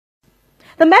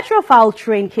The Metrophile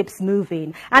train keeps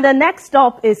moving, and the next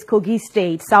stop is Kogi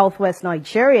State, southwest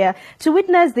Nigeria, to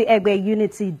witness the Egbe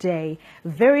Unity Day.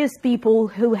 Various people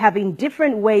who have in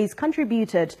different ways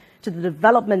contributed to the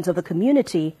development of the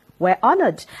community were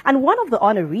honored, and one of the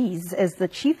honorees is the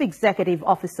Chief Executive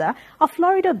Officer of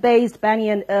Florida-based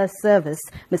Banyan Earth Service,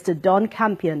 Mr. Don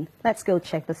Campion. Let's go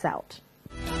check this out.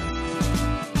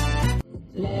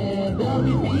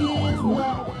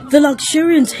 The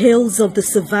luxuriant hills of the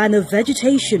savanna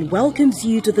vegetation welcomes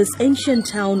you to this ancient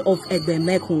town of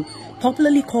Egbeland,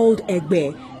 popularly called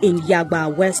Egbe, in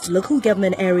Yagba West local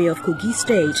government area of Kogi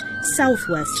State,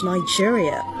 southwest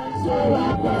Nigeria.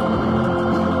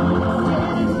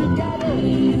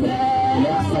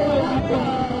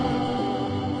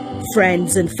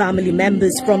 Friends and family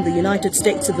members from the United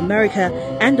States of America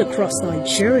and across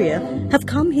Nigeria have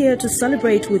come here to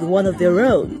celebrate with one of their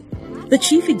own. The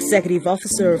Chief Executive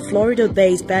Officer of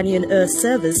Florida-based Banyan Earth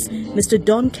Service, Mr.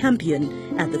 Don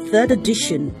Campion, at the third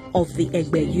edition of the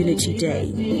Egbe Unity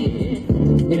Day.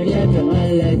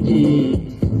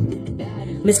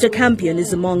 Mr. Campion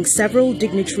is among several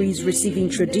dignitaries receiving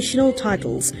traditional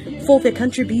titles for their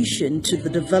contribution to the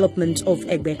development of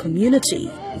Egbe community.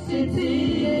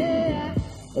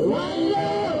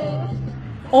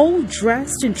 All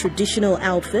dressed in traditional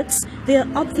outfits, they are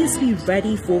obviously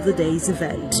ready for the day's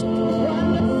event.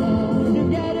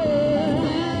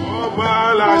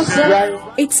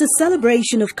 It's a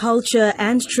celebration of culture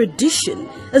and tradition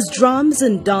as drums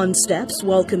and dance steps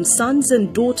welcome sons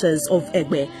and daughters of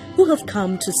Egbe who have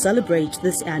come to celebrate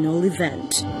this annual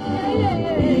event.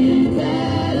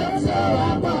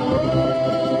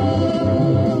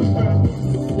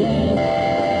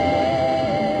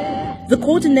 The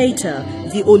coordinator,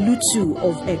 the Olutu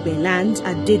of Egbeland,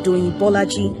 Adedoyin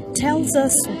Bolaji, tells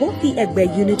us what the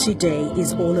Egbe Unity Day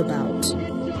is all about.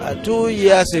 2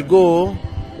 years ago,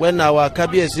 when our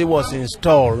Kabiyesi was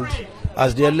installed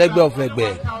as the Elegbe of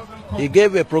Egbe, he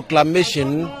gave a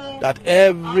proclamation that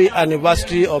every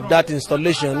anniversary of that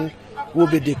installation will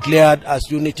be declared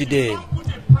as Unity Day.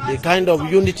 The kind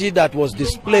of unity that was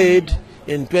displayed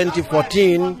in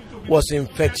 2014 was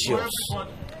infectious.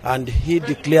 And he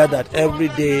declared that every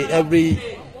day, every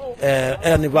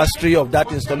anniversary of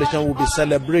that installation will be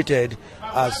celebrated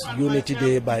as Unity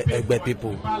Day by Egbe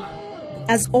people.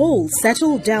 As all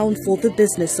settle down for the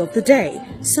business of the day,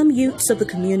 some youths of the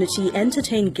community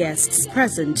entertain guests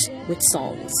present with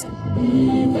songs.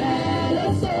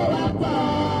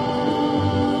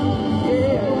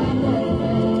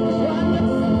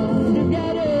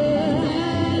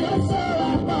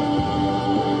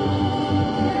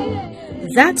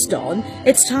 That's done,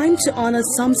 it's time to honor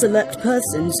some select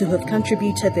persons who have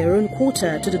contributed their own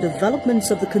quota to the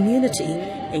developments of the community,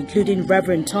 including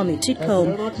Reverend Tommy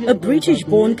Titcomb, a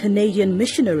British-born Canadian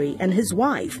missionary, and his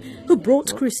wife, who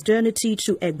brought Christianity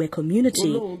to Egbe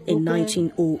community in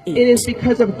 1908. It is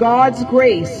because of God's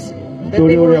grace that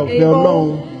they were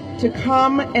able to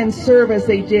come and serve as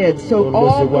they did. So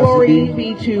all glory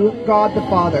be to God the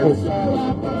Father.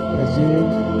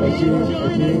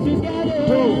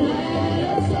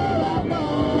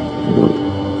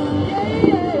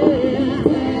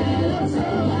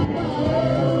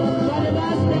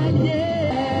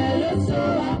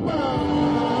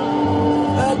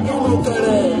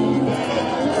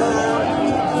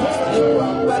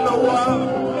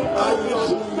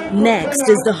 Next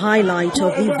is the highlight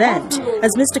of the event,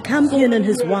 as Mr. Campion and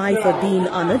his wife are being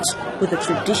honored with the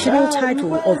traditional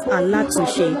title of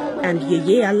Alatunse and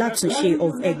Yeye Alatunse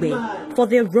of Egbe for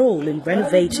their role in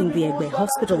renovating the Egbe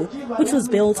Hospital, which was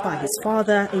built by his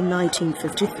father in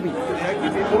 1953.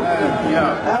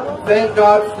 Thank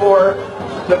God for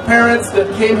the parents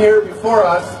that came here before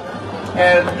us,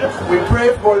 and we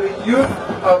pray for the youth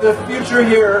of the future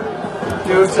here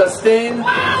to sustain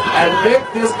and make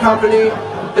this company,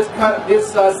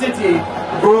 this city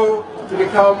grow to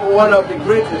become one of the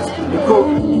greatest in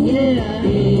Kogi.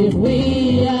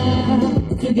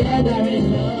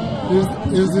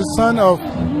 He's the son of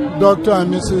Dr.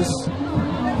 and Mrs.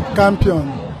 Campion,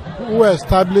 who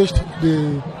established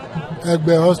the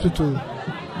Egbe Hospital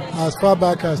as far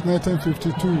back as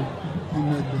 1952 in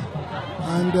Egbe.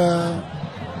 And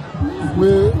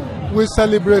we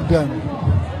celebrate them.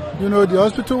 You know, the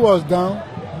hospital was down,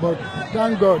 but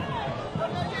thank God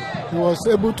he was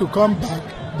able to come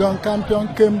back. Don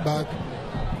Campion came back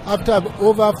after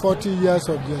over 40 years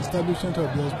of the establishment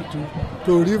of the hospital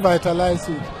to revitalize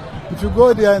it. If you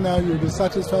go there now, you'll be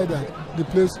satisfied that the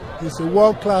place is a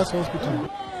world-class hospital.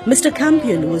 Mr.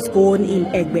 Campion was born in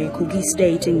Egbe, Kogi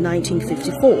State in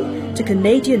 1954 to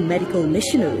Canadian medical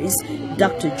missionaries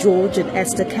Dr. George and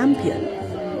Esther Campion.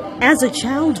 As a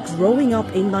child growing up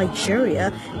in Nigeria,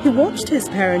 he watched his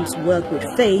parents work with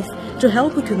faith to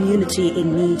help a community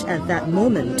in need at that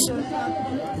moment.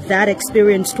 That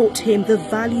experience taught him the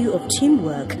value of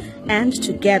teamwork, and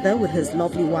together with his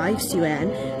lovely wife, Sueanne,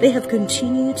 they have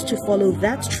continued to follow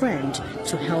that trend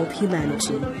to help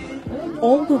humanity.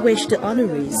 All we wish the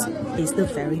honorees is the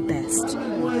very best.